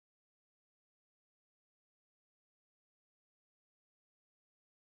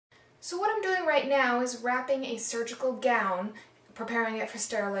So what I'm doing right now is wrapping a surgical gown, preparing it for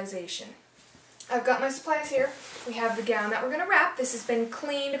sterilization. I've got my supplies here. We have the gown that we're going to wrap. This has been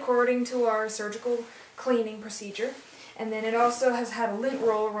cleaned according to our surgical cleaning procedure. And then it also has had a lint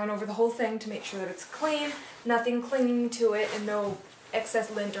roll run over the whole thing to make sure that it's clean, nothing clinging to it, and no excess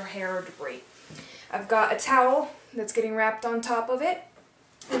lint or hair or debris. I've got a towel that's getting wrapped on top of it.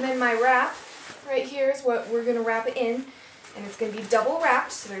 And then my wrap right here is what we're going to wrap it in. And it's going to be double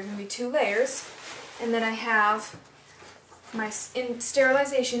wrapped, so there's going to be 2 layers. And then I have my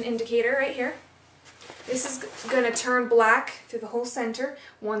sterilization indicator right here. This is going to turn black through the whole center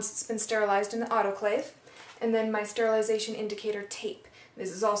once it's been sterilized in the autoclave. And then my sterilization indicator tape.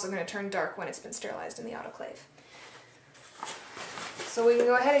 This is also going to turn dark when it's been sterilized in the autoclave. So we can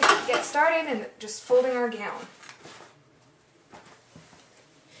go ahead and get started and just folding our gown.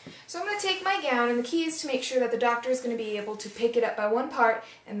 So I'm going to take my gown, and the key is to make sure that the doctor is going to be able to pick it up by one part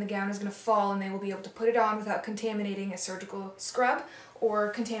and the gown is going to fall and they will be able to put it on without contaminating a surgical scrub or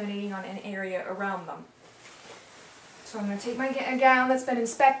contaminating on an area around them. So I'm going to take my gown that's been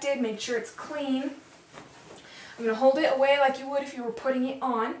inspected, make sure it's clean. I'm going to hold it away like you would if you were putting it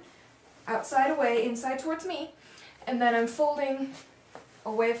on, outside away, inside towards me, and then I'm folding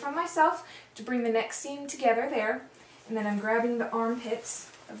away from myself to bring the neck seam together there, and then I'm grabbing the armpits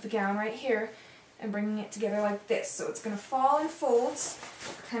of the gown right here and bringing it together like this. So it's going to fall in folds.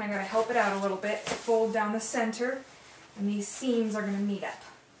 Kind of going to help it out a little bit to fold down the center, and these seams are going to meet up.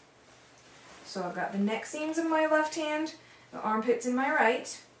 So I've got the neck seams in my left hand, the armpits in my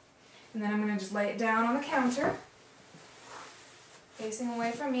right, and then I'm going to just lay it down on the counter. Facing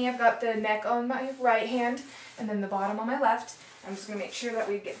away from me, I've got the neck on my right hand and then the bottom on my left. I'm just going to make sure that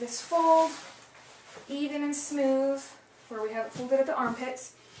we get this fold even and smooth where we have it folded at the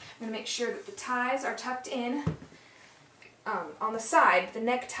armpits. I'm going to make sure that the ties are tucked in on the side. The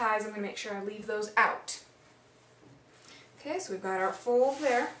neck ties, I'm going to make sure I leave those out. Okay, so we've got our fold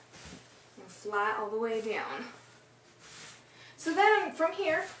there, and flat all the way down. So then from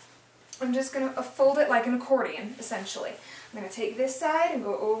here, I'm just going to fold it like an accordion, essentially. I'm going to take this side and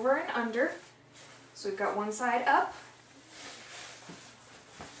go over and under. So we've got one side up,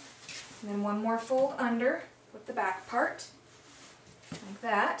 and then one more fold under with the back part, like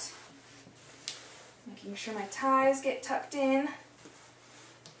that. Making sure my ties get tucked in.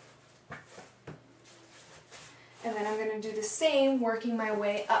 And then I'm going to do the same, working my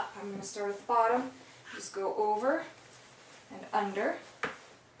way up. I'm going to start at the bottom, just go over and under,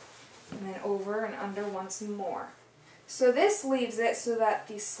 and then over and under once more. So this leaves it so that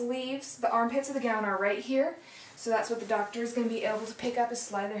the sleeves, the armpits of the gown are right here. So that's what the doctor is going to be able to pick up, is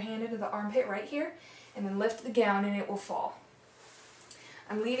slide their hand into the armpit right here, and then lift the gown and it will fall.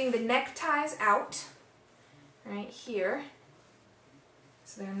 I'm leaving the neck ties out right here,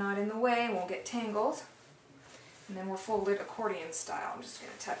 so they're not in the way and won't get tangled. And then we're folded accordion style. I'm just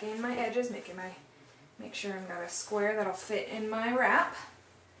going to tuck in my edges, make sure I've got a square that'll fit in my wrap.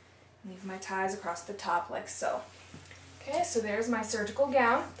 Leave my ties across the top like so. Okay, so there's my surgical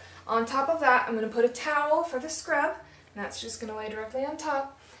gown. On top of that, I'm going to put a towel for the scrub, and that's just going to lay directly on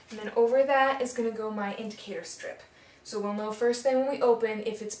top. And then over that is going to go my indicator strip. So we'll know first thing when we open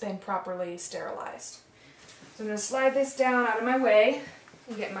if it's been properly sterilized. So I'm going to slide this down out of my way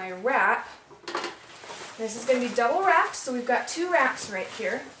and get my wrap. This is going to be double wrapped, so we've got 2 wraps right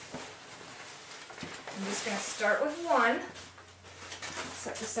here. I'm just going to start with one,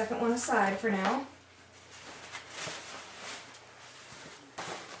 set the second one aside for now.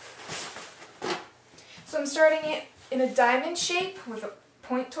 So I'm starting it in a diamond shape with a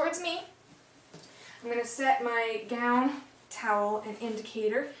point towards me. I'm going to set my gown, towel, and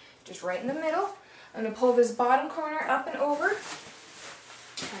indicator just right in the middle. I'm going to pull this bottom corner up and over.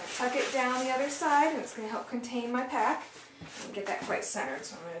 I'm going to tuck it down the other side, and it's going to help contain my pack. I don't get that quite centered,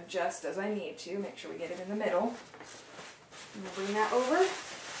 so I'm going to adjust as I need to, make sure we get it in the middle. I'm going to bring that over,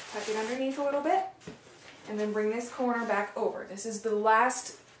 tuck it underneath a little bit, and then bring this corner back over. This is the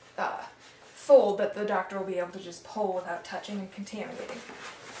last fold that the doctor will be able to just pull without touching and contaminating.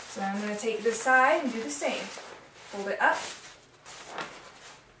 So I'm going to take this side and do the same. Fold it up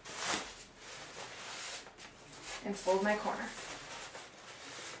and fold my corner.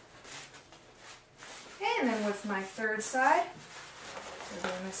 Okay, and then with my third side, we're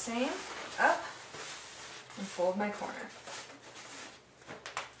doing the same, up and fold my corner.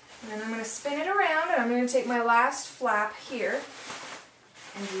 And then I'm going to spin it around, and I'm going to take my last flap here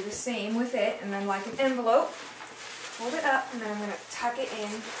and do the same with it, and then like an envelope, fold it up, and then I'm going to tuck it in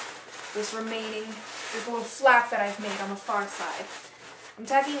this little flap that I've made on the far side. I'm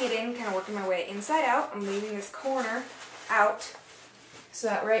tucking it in, kind of working my way inside out. I'm leaving this corner out, so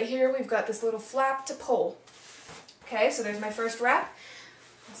that right here we've got this little flap to pull. Okay, so there's my first wrap.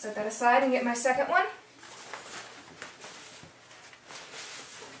 I'll set that aside and get my second one.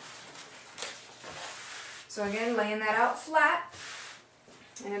 So again, laying that out flat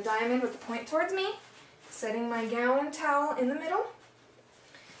in a diamond with the point towards me, setting my gown and towel in the middle.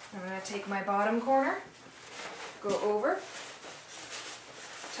 I'm going to take my bottom corner, go over,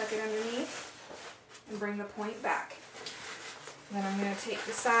 tuck it underneath, and bring the point back. Then I'm going to take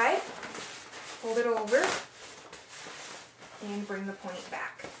the side, fold it over, and bring the point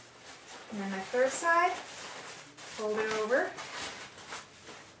back. And then my third side, fold it over,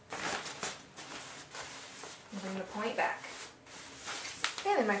 and bring the point back.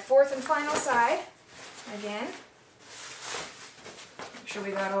 Okay, then my fourth and final side, again, make sure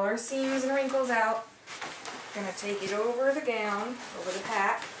we got all our seams and wrinkles out. I'm going to take it over the gown, over the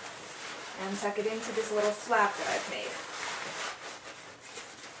pack, and tuck it into this little flap that I've made.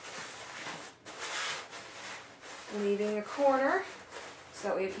 Leaving a corner so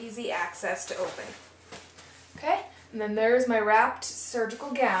that we have easy access to open. Okay, and then there's my wrapped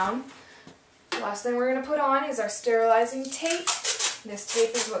surgical gown. The last thing we're going to put on is our sterilizing tape. This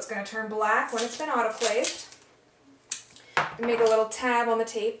tape is what's going to turn black when it's been autoclaved. And make a little tab on the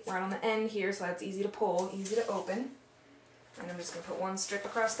tape right on the end here so that's easy to pull, easy to open. And I'm just going to put one strip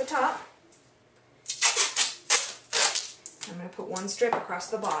across the top. I'm going to put one strip across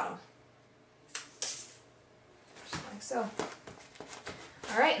the bottom. Like so.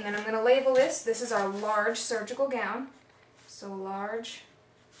 Alright, and then I'm going to label this. This is our large surgical gown. So large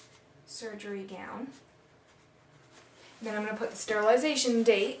surgery gown. And then I'm going to put the sterilization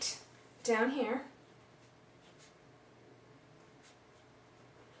date down here.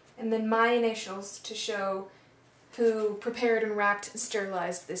 And then my initials to show who prepared and wrapped and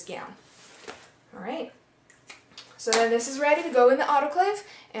sterilized this gown. Alright. So then this is ready to go in the autoclave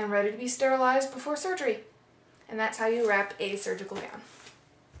and ready to be sterilized before surgery. And that's how you wrap a surgical gown.